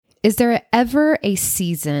Is there ever a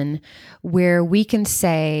season where we can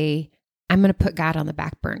say, I'm going to put God on the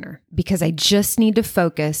back burner because I just need to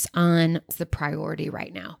focus on the priority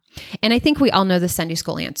right now? And I think we all know the Sunday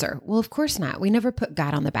school answer. Well, of course not. We never put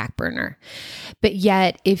God on the back burner. But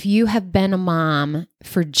yet, if you have been a mom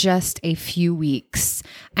for just a few weeks,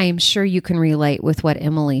 I am sure you can relate with what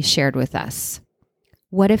Emily shared with us.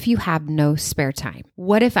 What if you have no spare time?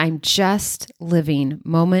 What if I'm just living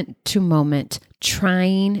moment to moment,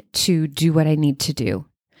 trying to do what I need to do?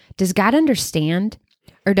 Does God understand?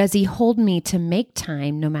 Or does he hold me to make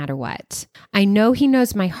time no matter what? I know he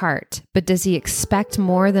knows my heart, but does he expect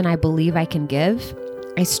more than I believe I can give?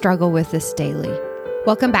 I struggle with this daily.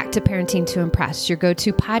 Welcome back to Parenting to Impress, your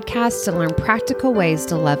go-to podcast to learn practical ways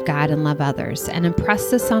to love God and love others and impress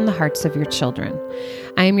this on the hearts of your children.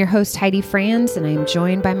 I am your host, Heidi Franz, and I am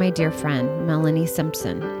joined by my dear friend, Melanie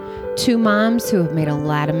Simpson, two moms who have made a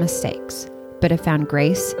lot of mistakes, but have found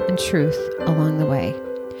grace and truth along the way.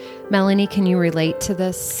 Melanie, can you relate to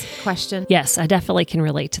this question? Yes, I definitely can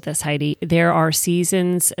relate to this, Heidi. There are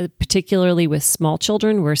seasons, particularly with small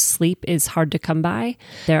children, where sleep is hard to come by.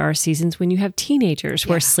 There are seasons when you have teenagers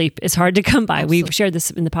where sleep is hard to come by. Absolutely. We've shared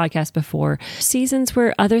this in the podcast before. Seasons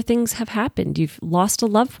where other things have happened. You've lost a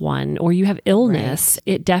loved one or you have illness.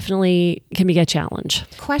 Right. It definitely can be a challenge.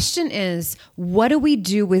 Question is, what do we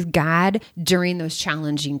do with God during those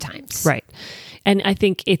challenging times? Right. And I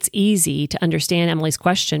think it's easy to understand Emily's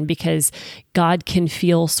question because God can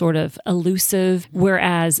feel sort of elusive,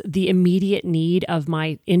 whereas the immediate need of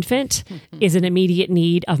my infant is an immediate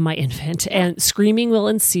need of my infant, and screaming will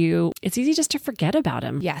ensue. It's easy just to forget about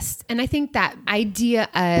him. Yes. And I think that idea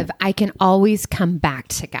of I can always come back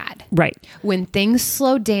to God. Right. When things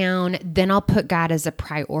slow down, then I'll put God as a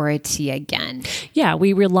priority again. Yeah.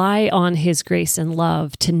 We rely on his grace and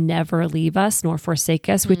love to never leave us nor forsake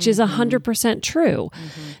us, which is 100% true.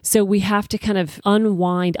 So we have to kind of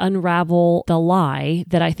unravel the lie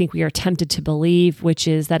that I think we are tempted to believe, which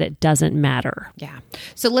is that it doesn't matter. Yeah.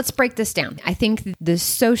 So let's break this down. I think the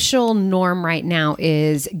social norm right now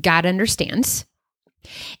is God understands.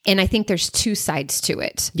 And I think there's two sides to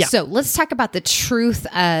it. Yeah. So let's talk about the truth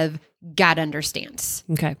of God understands.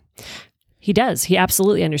 Okay. He does. He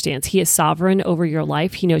absolutely understands. He is sovereign over your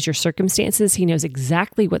life. He knows your circumstances. He knows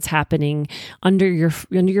exactly what's happening under your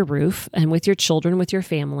roof and with your children, with your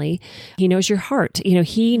family. He knows your heart.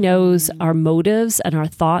 He knows our motives and our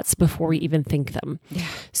thoughts before we even think them. Yeah.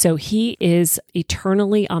 So he is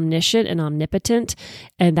eternally omniscient and omnipotent.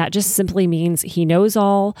 And that just simply means he knows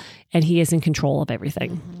all and he is in control of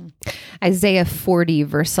everything. Isaiah 40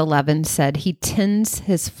 verse 11 said, he tends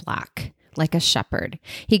his flock like a shepherd.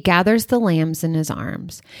 He gathers the lambs in his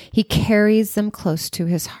arms. He carries them close to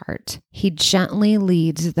his heart. He gently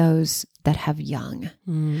leads those that have young.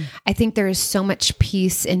 I think there is so much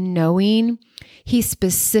peace in knowing he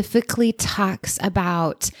specifically talks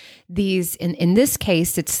about these, in this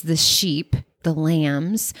case, it's the sheep, the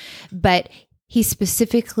lambs, but he's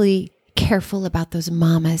specifically careful about those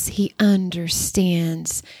mamas. He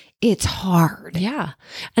understands it's hard. Yeah.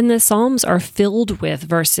 And the Psalms are filled with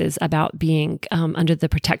verses about being under the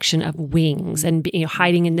protection of wings and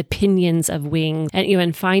hiding in the pinions of wings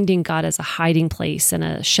and finding God as a hiding place and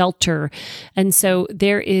a shelter. And so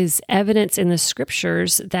there is evidence in the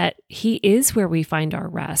scriptures that he is where we find our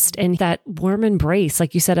rest, and that warm embrace,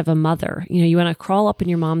 like you said, of a mother. You want to crawl up in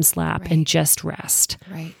your mom's lap and just rest.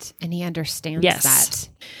 Right. And he understands that.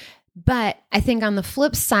 But I think on the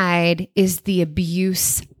flip side is the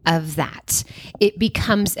abuse of that. It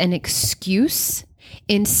becomes an excuse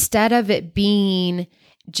instead of it being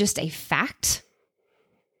just a fact.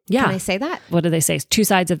 Yeah. Can I say that? What do they say? Two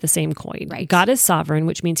sides of the same coin. Right. God is sovereign,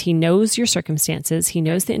 which means he knows your circumstances. He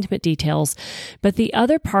knows the intimate details. But the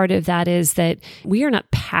other part of that is that we are not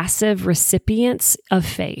passive recipients of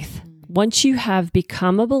faith. Once you have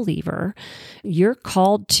become a believer, you're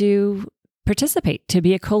called to participate, to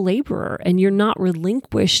be a co-laborer, and you're not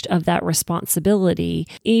relinquished of that responsibility,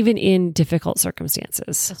 even in difficult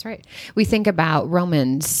circumstances. That's right. We think about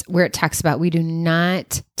Romans, where it talks about we do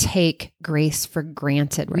not take grace for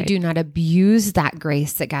granted. Right. We do not abuse that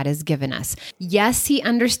grace that God has given us. Yes, he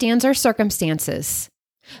understands our circumstances,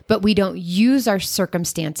 but we don't use our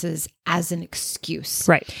circumstances as an excuse.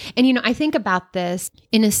 Right. And, I think about this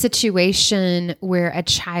in a situation where a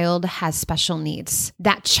child has special needs.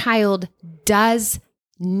 That child does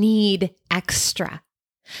need extra,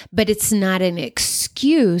 but it's not an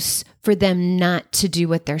excuse for them not to do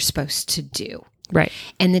what they're supposed to do. Right.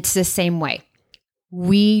 And it's the same way.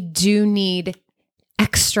 We do need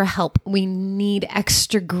extra help. We need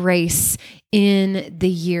extra grace in the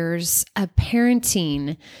years of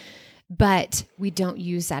parenting. but we don't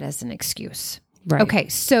use that as an excuse. Right. Okay,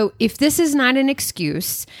 so if this is not an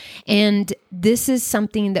excuse and this is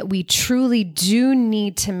something that we truly do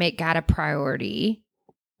need to make God a priority,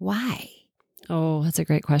 why? Oh, that's a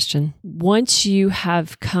great question. Once you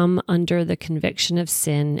have come under the conviction of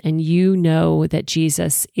sin and you know that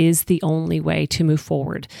Jesus is the only way to move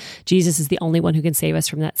forward, Jesus is the only one who can save us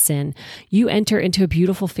from that sin, you enter into a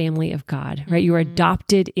beautiful family of God, right? You are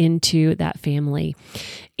adopted into that family.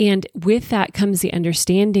 And with that comes the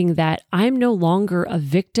understanding that I'm no longer a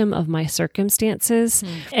victim of my circumstances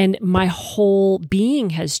and my whole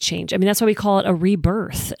being has changed. I mean, that's why we call it a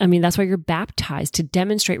rebirth. I mean, that's why you're baptized, to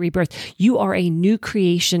demonstrate rebirth. You are a new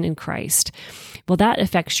creation in Christ. Well, that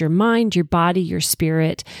affects your mind, your body, your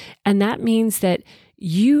spirit. And that means that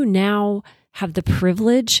you now have the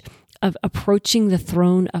privilege of approaching the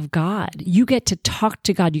throne of God. You get to talk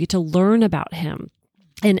to God. You get to learn about Him.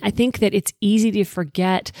 And I think that it's easy to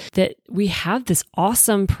forget that we have this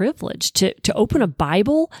awesome privilege to open a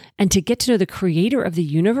Bible and to get to know the creator of the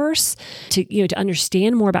universe, to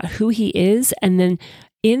understand more about who He is, and then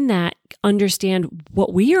in that, understand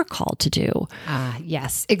what we are called to do.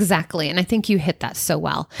 Yes, exactly. And I think you hit that so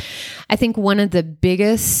well. I think one of the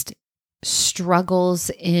biggest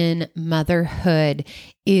struggles in motherhood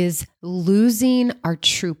is losing our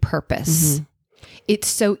true purpose. Mm-hmm. It's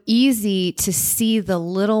so easy to see the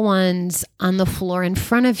little ones on the floor in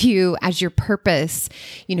front of you as your purpose.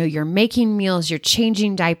 You know, you're making meals, you're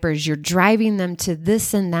changing diapers, you're driving them to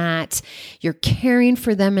this and that, you're caring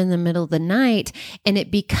for them in the middle of the night, and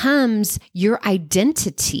it becomes your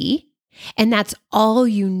identity. And that's all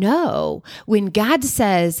you know. When God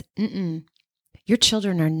says, your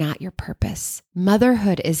children are not your purpose.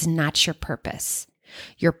 Motherhood is not your purpose.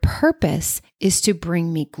 Your purpose is to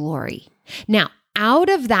bring me glory. Now, out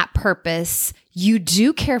of that purpose, you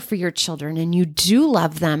do care for your children and you do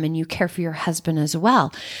love them and you care for your husband as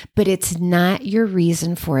well, but it's not your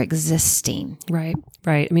reason for existing. Right.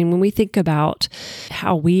 Right. I mean, when we think about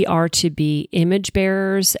how we are to be image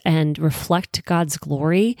bearers and reflect God's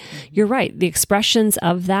glory, you're right. The expressions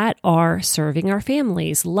of that are serving our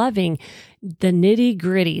families, loving, the nitty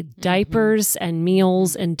gritty, diapers and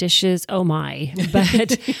meals and dishes. Oh my.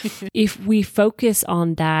 But if we focus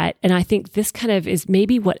on that, and I think this kind of is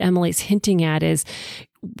maybe what Emily's hinting at, is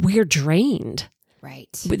we're drained. Right.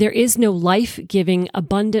 There is no life-giving,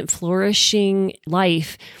 abundant, flourishing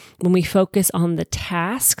life when we focus on the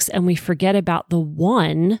tasks and we forget about the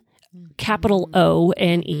one, capital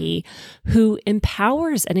O-N-E, who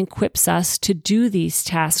empowers and equips us to do these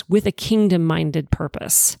tasks with a kingdom-minded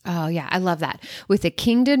purpose. Oh, yeah. I love that. With a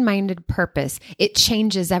kingdom-minded purpose, it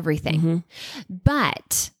changes everything. Mm-hmm.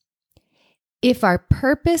 But if our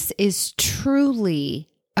purpose is truly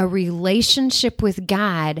a relationship with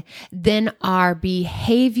God, then our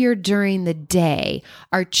behavior during the day,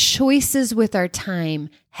 our choices with our time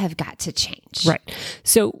have got to change. Right.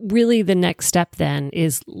 So really the next step then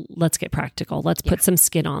is let's get practical. Let's put some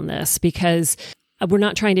skin on this, because we're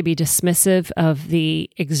not trying to be dismissive of the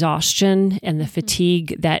exhaustion and the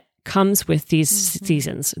fatigue that comes with these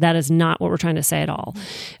seasons. That is not what we're trying to say at all.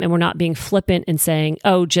 And we're not being flippant and saying,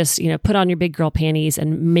 oh, just, put on your big girl panties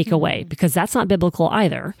and make a way, because that's not biblical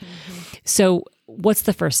either. So what's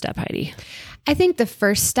the first step, Heidi? I think the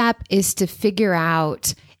first step is to figure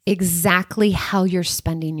out exactly how you're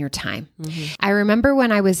spending your time. I remember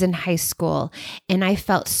when I was in high school and I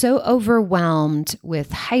felt so overwhelmed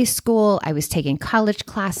with high school. I was taking college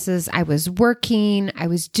classes. I was working. I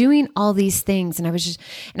was doing all these things. And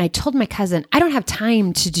I told my cousin, I don't have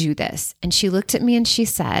time to do this. And she looked at me and she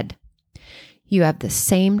said, you have the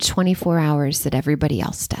same 24 hours that everybody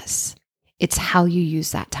else does. It's how you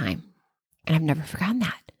use that time. And I've never forgotten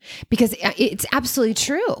that, because it's absolutely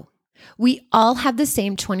true. We all have the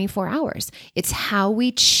same 24 hours. It's how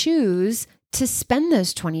we choose to spend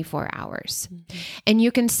those 24 hours. And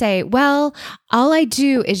you can say, well, all I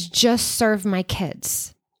do is just serve my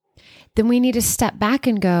kids. Then we need to step back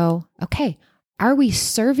and go, okay, are we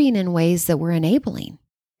serving in ways that we're enabling?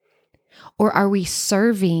 Or are we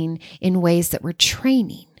serving in ways that we're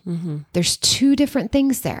training? There's two different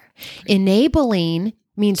things there. Enabling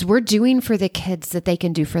means we're doing for the kids that they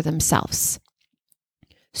can do for themselves.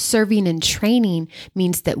 Serving and training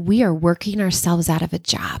means that we are working ourselves out of a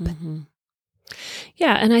job.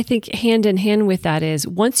 Yeah. And I think hand in hand with that is,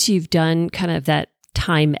 once you've done kind of that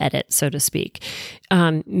time edit, so to speak,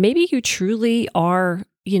 maybe you truly are,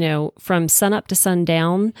 from sun up to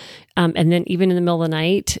sundown, and then even in the middle of the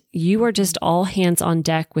night, you are just all hands on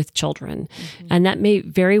deck with children. And that may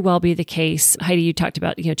very well be the case. Heidi, you talked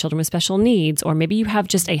about, children with special needs, or maybe you have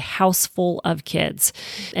just a house full of kids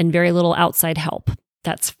and very little outside help.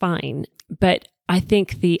 that's fine. But I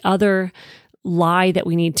think the other lie that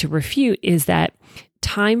we need to refute is that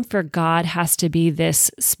time for God has to be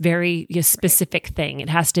this very specific thing. It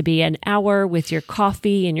has to be an hour with your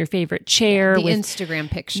coffee in your favorite chair. The Instagram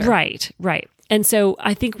picture. Right. And so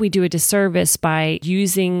I think we do a disservice by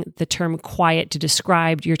using the term quiet to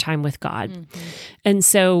describe your time with God. Mm-hmm. And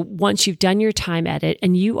so once you've done your time edit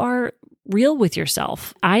and you are real with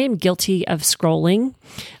yourself, I am guilty of scrolling.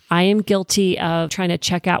 I am guilty of trying to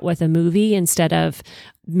check out with a movie instead of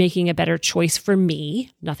making a better choice for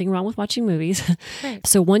me. Nothing wrong with watching movies. Right.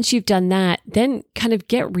 So once you've done that, then kind of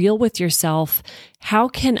get real with yourself. How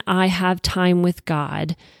can I have time with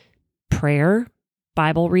God, prayer,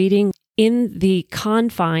 Bible reading, in the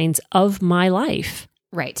confines of my life?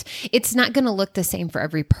 Right. It's not going to look the same for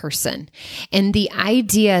every person. And the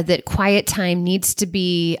idea that quiet time needs to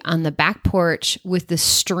be on the back porch with the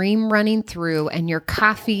stream running through and your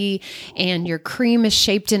coffee and your cream is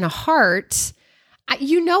shaped in a heart,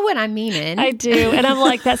 you know what I'm meaning. I do. And I'm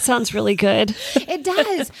like, that sounds really good. It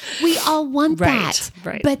does. We all want that.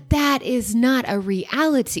 Right. But that is not a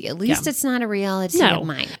reality. At least it's not a reality of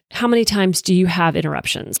mine. How many times do you have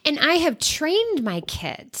interruptions? And I have trained my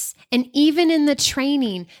kids. And even in the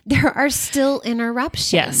training, there are still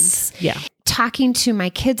interruptions. Yes. Yeah. Talking to my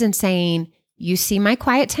kids and saying, you see my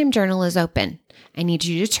quiet time journal is open. I need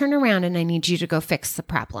you to turn around and I need you to go fix the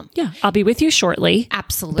problem. Yeah. I'll be with you shortly.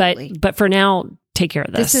 Absolutely. But for now, take care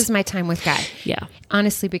of this. This is my time with God. Yeah.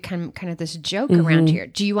 Honestly, become kind of this joke around here.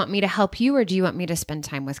 Do you want me to help you or do you want me to spend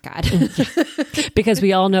time with God? Because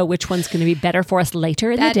we all know which one's going to be better for us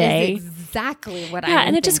later in the day. That is exactly what I'm and it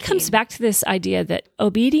thinking. just comes back to this idea that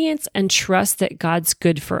obedience and trust that God's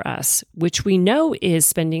good for us, which we know is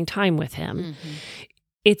spending time with Him. Mm-hmm.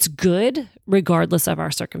 It's good regardless of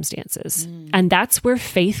our circumstances. And that's where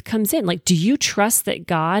faith comes in. Like, do you trust that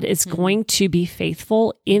God is going to be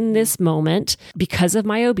faithful in this moment because of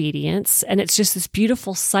my obedience? And it's just this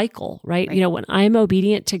beautiful cycle, right? You know, when I'm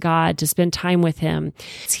obedient to God to spend time with Him,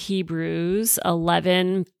 it's Hebrews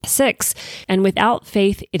 11:6. And without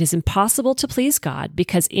faith, it is impossible to please God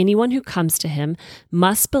because anyone who comes to Him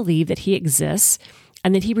must believe that He exists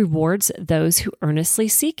and that He rewards those who earnestly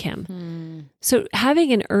seek Him. So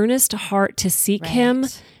having an earnest heart to seek Him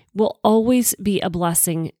will always be a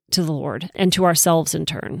blessing to the Lord and to ourselves in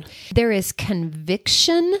turn. There is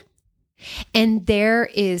conviction and there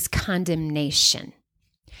is condemnation.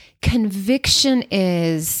 Conviction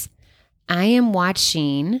is, I am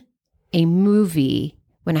watching a movie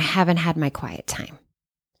when I haven't had my quiet time.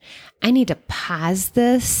 I need to pause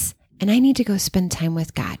this and I need to go spend time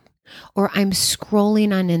with God. Or I'm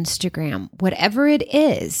scrolling on Instagram, whatever it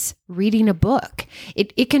is, reading a book.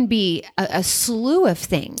 It can be a slew of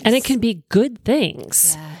things. And it can be good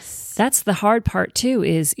things. Yes. That's the hard part too,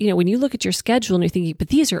 is, you know, when you look at your schedule and you're thinking, but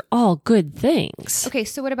these are all good things. Okay,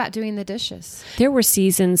 so what about doing the dishes? There were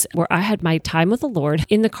seasons where I had my time with the Lord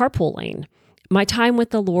in the carpool lane. My time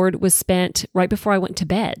with the Lord was spent right before I went to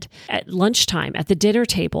bed, at lunchtime, at the dinner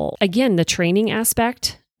table. Again, the training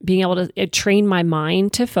aspect, being able to train my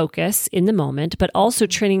mind to focus in the moment, but also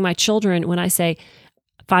training my children when I say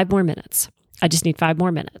 5 more minutes. I just need 5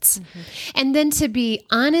 more minutes. Mm-hmm. And then to be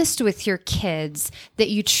honest with your kids that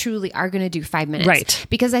you truly are going to do 5 minutes. Right.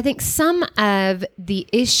 Because I think some of the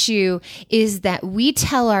issue is that we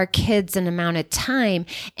tell our kids an amount of time,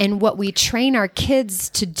 and what we train our kids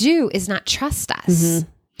to do is not trust us. Mm-hmm.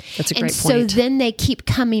 That's a great point. So then they keep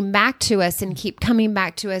coming back to us and keep coming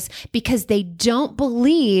back to us because they don't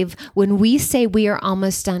believe when we say we are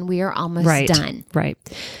almost done, we are almost done. Right.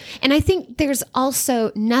 And I think there's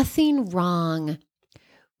also nothing wrong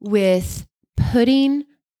with putting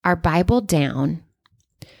our Bible down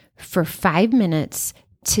for 5 minutes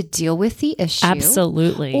to deal with the issue.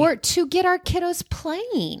 Absolutely. Or to get our kiddos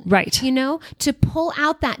playing. Right. You know, to pull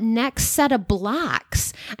out that next set of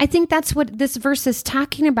blocks. I think that's what this verse is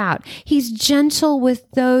talking about. He's gentle with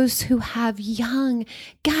those who have young.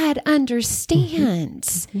 God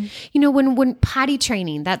understands. Mm-hmm. You know, when potty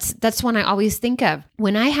training, that's one I always think of.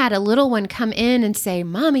 When I had a little one come in and say,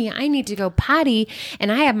 Mommy, I need to go potty,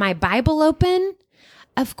 and I have my Bible open,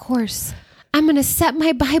 of course, I'm going to set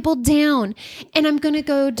my Bible down and I'm going to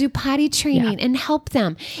go do potty training and help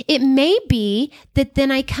them. It may be that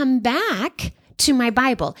then I come back to my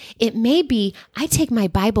Bible. It may be I take my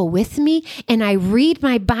Bible with me and I read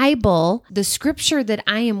my Bible, the scripture that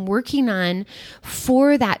I am working on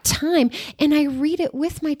for that time, and I read it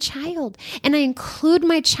with my child and I include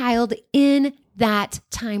my child in that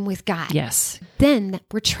time with God. Yes. Then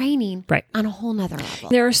we're training Right. on a whole nother level.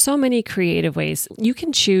 There are so many creative ways. You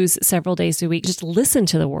can choose several days a week, just listen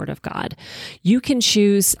to the Word of God. You can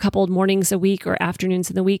choose a couple of mornings a week or afternoons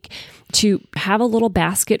in the week to have a little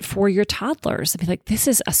basket for your toddlers. Be like, this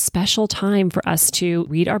is a special time for us to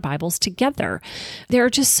read our Bibles together. There are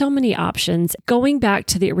just so many options. Going back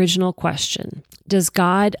to the original question, does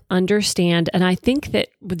God understand? And I think that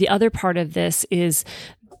the other part of this is,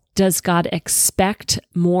 does God expect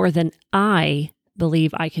more than I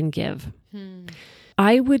believe I can give?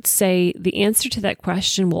 I would say the answer to that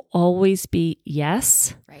question will always be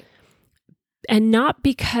yes. Right. And not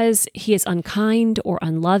because he is unkind or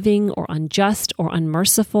unloving or unjust or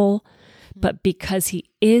unmerciful, but because he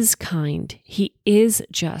is kind, he is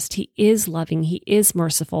just, he is loving, he is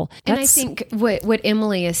merciful. And I think what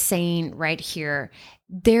Emily is saying right here,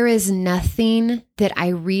 there is nothing that I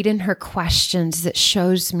read in her questions that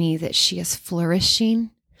shows me that she is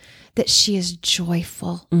flourishing, that she is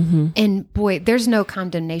joyful. And boy, there's no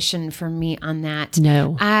condemnation for me on that.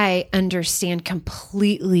 No. I understand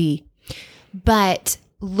completely. But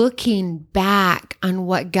looking back on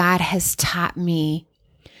what God has taught me,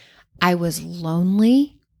 I was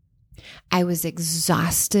lonely. I was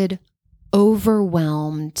exhausted,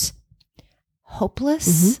 overwhelmed,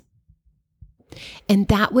 hopeless. And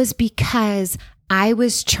that was because I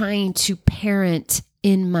was trying to parent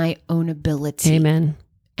in my own ability. Amen.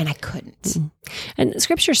 And I couldn't. And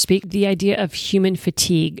scripture speak the idea of human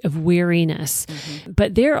fatigue, of weariness.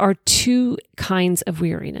 But there are two kinds of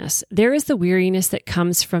weariness. There is the weariness that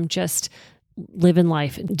comes from just living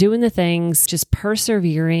life, doing the things, just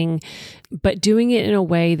persevering, but doing it in a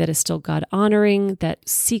way that is still God honoring, that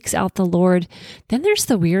seeks out the Lord. Then there's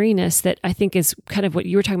the weariness that I think is kind of what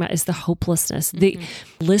you were talking about, is the hopelessness, the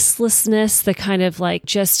listlessness, the kind of like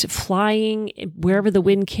just flying wherever the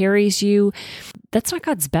wind carries you. That's not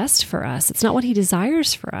God's best for us. It's not what he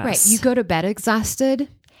desires for us. Right. You go to bed exhausted,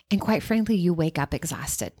 and quite frankly, you wake up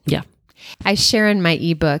exhausted. Yeah. I share in my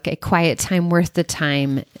ebook, A Quiet Time Worth the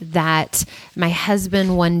Time, that my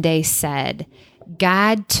husband one day said,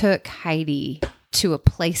 God took Heidi to a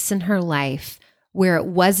place in her life where it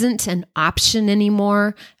wasn't an option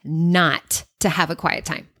anymore not to have a quiet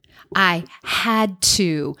time. I had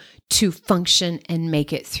to function and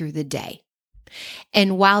make it through the day.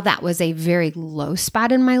 And while that was a very low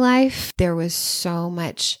spot in my life, there was so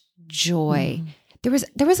much joy. There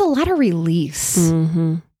was a lot of release.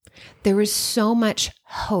 There was so much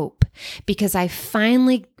hope because I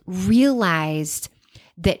finally realized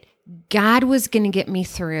that God was going to get me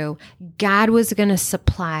through. God was going to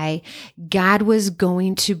supply. God was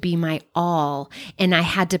going to be my all. And I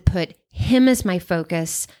had to put him as my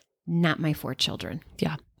focus, not my 4 children.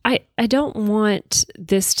 Yeah. I don't want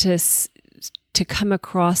this to come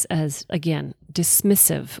across as, again,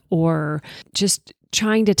 dismissive or just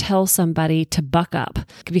trying to tell somebody to buck up,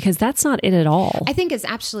 because that's not it at all. I think it's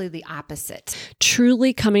absolutely the opposite.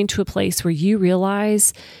 Truly coming to a place where you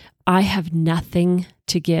realize I have nothing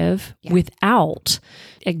to give without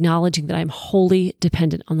acknowledging that I'm wholly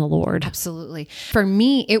dependent on the Lord. Absolutely. For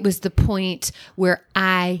me, it was the point where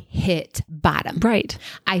I hit bottom. Right.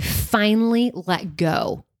 I finally let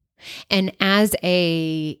go. And as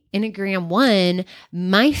a Enneagram 1,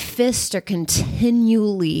 my fists are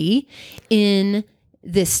continually in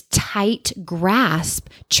this tight grasp,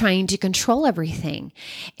 trying to control everything.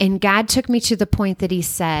 And God took me to the point that he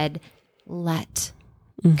said, let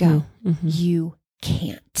go. You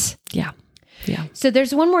can't. Yeah. Yeah. So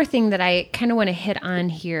there's one more thing that I kind of want to hit on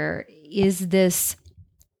here, is this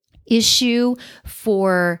issue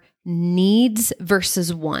for needs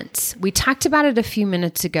versus wants. We talked about it a few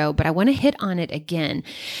minutes ago, but I want to hit on it again,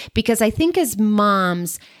 because I think as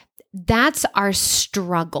moms, that's our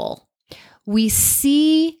struggle. We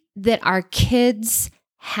see that our kids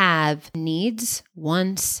have needs,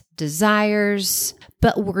 wants, desires,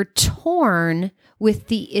 but we're torn with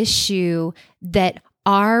the issue that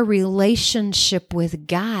our relationship with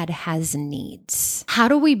God has needs. How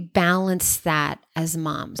do we balance that as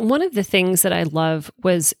moms? One of the things that I love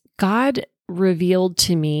was God revealed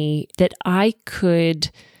to me that I could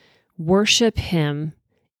worship him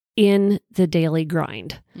in the daily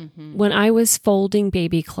grind. When I was folding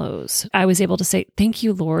baby clothes, I was able to say, thank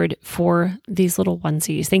you, Lord, for these little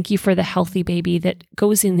onesies. Thank you for the healthy baby that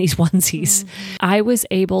goes in these onesies. I was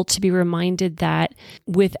able to be reminded that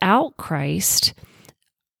without Christ,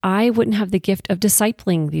 I wouldn't have the gift of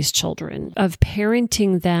discipling these children, of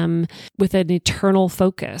parenting them with an eternal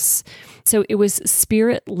focus. So it was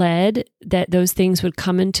Spirit-led that those things would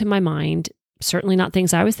come into my mind. Certainly not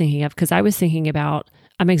things I was thinking of, because I was thinking about,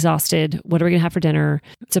 I'm exhausted. What are we going to have for dinner?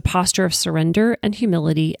 It's a posture of surrender and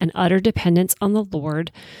humility and utter dependence on the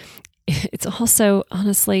Lord. It's also,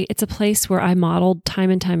 honestly, it's a place where I modeled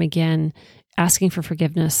time and time again asking for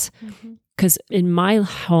forgiveness. Because in my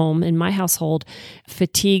home, in my household,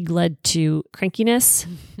 fatigue led to crankiness,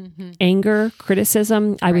 anger,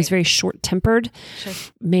 criticism. I was very short-tempered. Sure.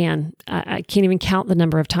 Man, I can't even count the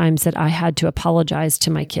number of times that I had to apologize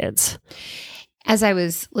to my kids. As I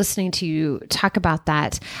was listening to you talk about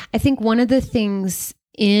that, I think one of the things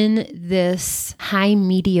in this high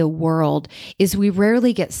media world is we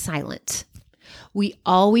rarely get silent. We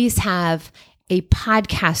always have a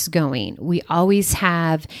podcast going. We always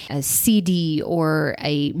have a CD or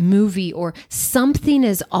a movie or something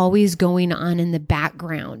is always going on in the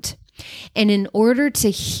background. And in order to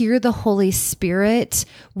hear the Holy Spirit,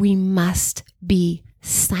 we must be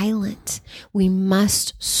silent. We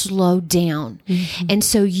must slow down. And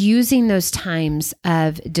so using those times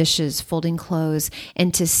of dishes, folding clothes,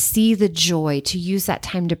 and to see the joy, to use that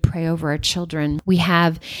time to pray over our children. We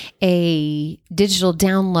have a digital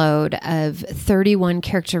download of 31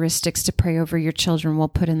 characteristics to pray over your children. We'll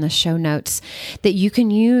put in the show notes that you can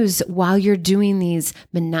use while you're doing these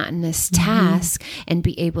monotonous tasks and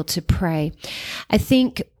be able to pray. I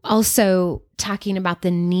think also talking about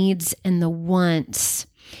the needs and the wants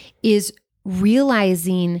is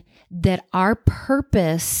realizing that our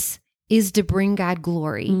purpose is to bring God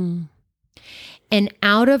glory. And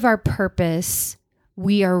out of our purpose,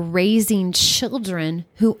 we are raising children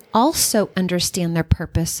who also understand their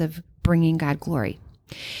purpose of bringing God glory.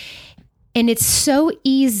 And it's so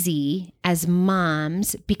easy as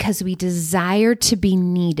moms, because we desire to be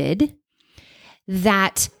needed,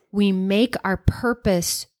 that we make our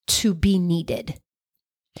purpose to be needed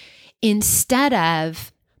instead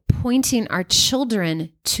of pointing our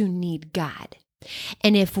children to need God.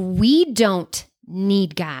 And if we don't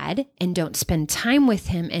need God and don't spend time with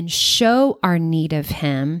Him and show our need of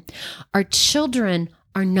Him, our children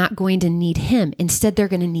are not going to need Him. Instead, they're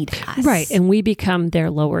going to need us. Right. And we become their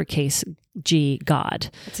lowercase g God.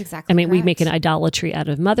 That's exactly correct. We make an idolatry out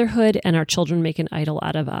of motherhood and our children make an idol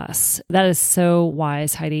out of us. That is so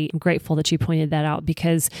wise, Heidi. I'm grateful that you pointed that out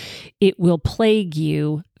because it will plague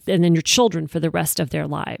you and then your children for the rest of their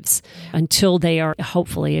lives until they are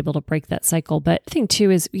hopefully able to break that cycle. But the thing too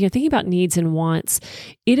is, thinking about needs and wants,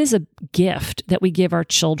 it is a gift that we give our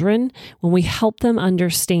children when we help them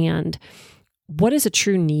understand what is a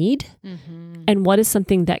true need and what is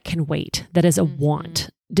something that can wait, that is a want.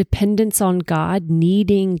 Dependence on God,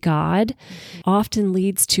 needing God, often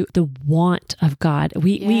leads to the want of God.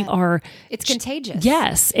 We are... It's contagious.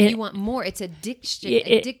 Yes. You want more. It's addictive.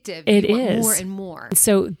 It you want is. more and more.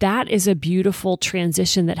 So that is a beautiful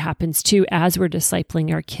transition that happens too as we're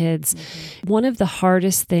discipling our kids. One of the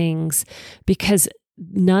hardest things, because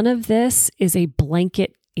none of this is a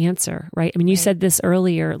blanket answer, right? I mean, you said this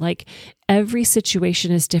earlier, like every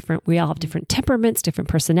situation is different. We all have different temperaments, different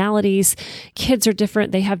personalities. Kids are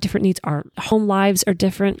different. They have different needs. Our home lives are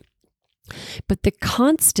different. But the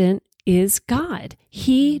constant is God.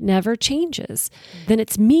 He never changes. Then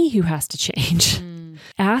it's me who has to change.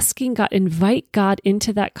 Asking God, invite God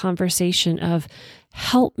into that conversation of,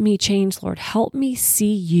 help me change, Lord. Help me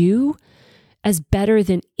see you as better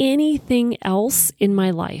than anything else in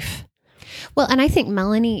my life. Well, and I think,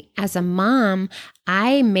 Melanie, as a mom,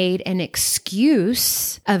 I made an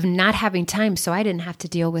excuse of not having time so I didn't have to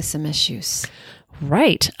deal with some issues.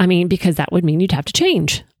 Right. I mean, because that would mean you'd have to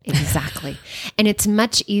change. Exactly. And it's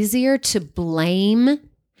much easier to blame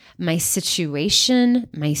my situation,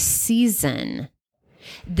 my season,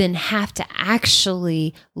 than have to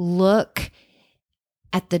actually look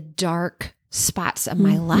at the dark spots of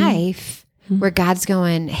my life where God's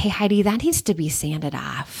going, hey, Heidi, that needs to be sanded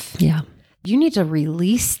off. Yeah. You need to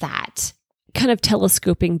release that. Kind of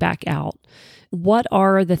telescoping back out. What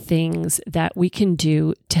are the things that we can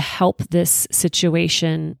do to help this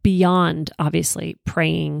situation beyond, obviously,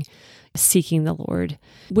 praying, seeking the Lord?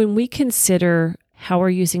 When we consider how we're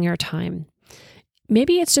using our time,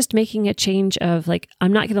 maybe it's just making a change of like,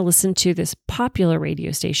 I'm not going to listen to this popular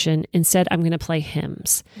radio station. Instead, I'm going to play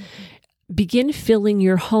hymns. Begin filling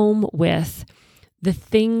your home with the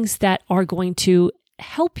things that are going to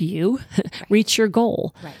help you reach your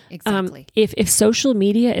goal. Right, exactly. If social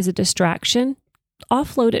media is a distraction,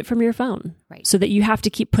 offload it from your phone so that you have to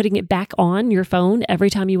keep putting it back on your phone every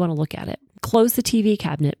time you want to look at it. Close the TV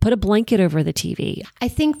cabinet, put a blanket over the TV. I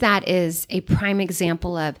think that is a prime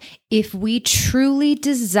example of if we truly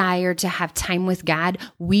desire to have time with God,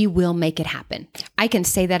 we will make it happen. I can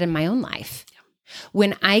say that in my own life.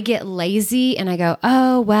 When I get lazy and I go,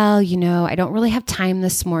 oh, well, I don't really have time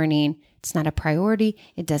this morning. it's not a priority,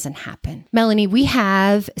 it doesn't happen. Melanie, we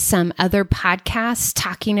have some other podcasts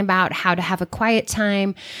talking about how to have a quiet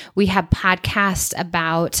time. We have podcasts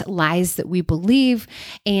about lies that we believe,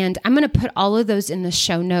 and I'm going to put all of those in the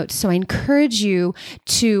show notes. So I encourage you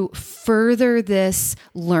to further this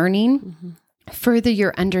learning, further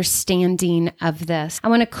your understanding of this. I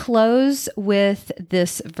want to close with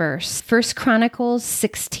this verse. 1 Chronicles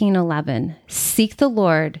 16:11. Seek the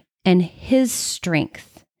Lord and his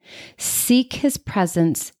strength. Seek his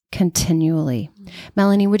presence continually.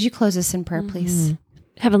 Melanie, would you close us in prayer, please?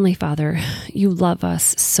 Heavenly Father, you love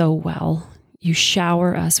us so well. You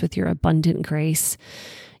shower us with your abundant grace.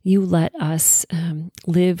 You let us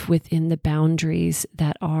live within the boundaries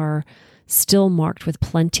that are still marked with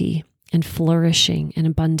plenty and flourishing and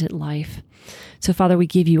abundant life. So, Father, we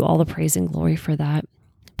give you all the praise and glory for that.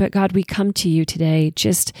 But God, we come to you today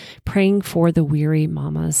just praying for the weary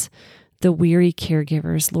mamas, the weary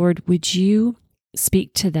caregivers. Lord, would you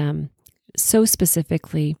speak to them so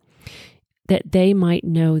specifically that they might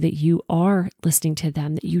know that you are listening to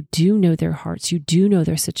them, that you do know their hearts, you do know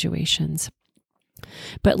their situations.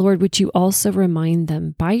 But Lord, would you also remind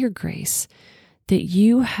them by your grace that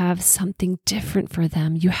you have something different for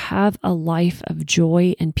them. You have a life of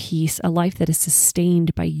joy and peace, a life that is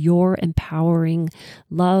sustained by your empowering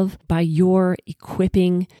love, by your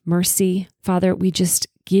equipping mercy. Father, we just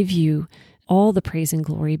give you all the praise and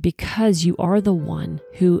glory because you are the one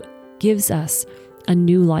who gives us a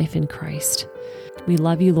new life in Christ. We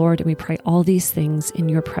love you, Lord, and we pray all these things in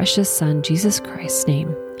your precious Son, Jesus Christ's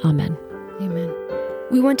name. Amen. Amen.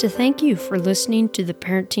 We want to thank you for listening to the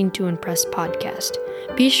Parenting to Impress podcast.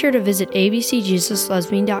 Be sure to visit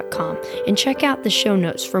abcjesuslesme.com and check out the show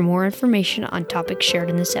notes for more information on topics shared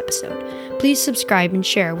in this episode. Please subscribe and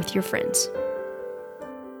share with your friends.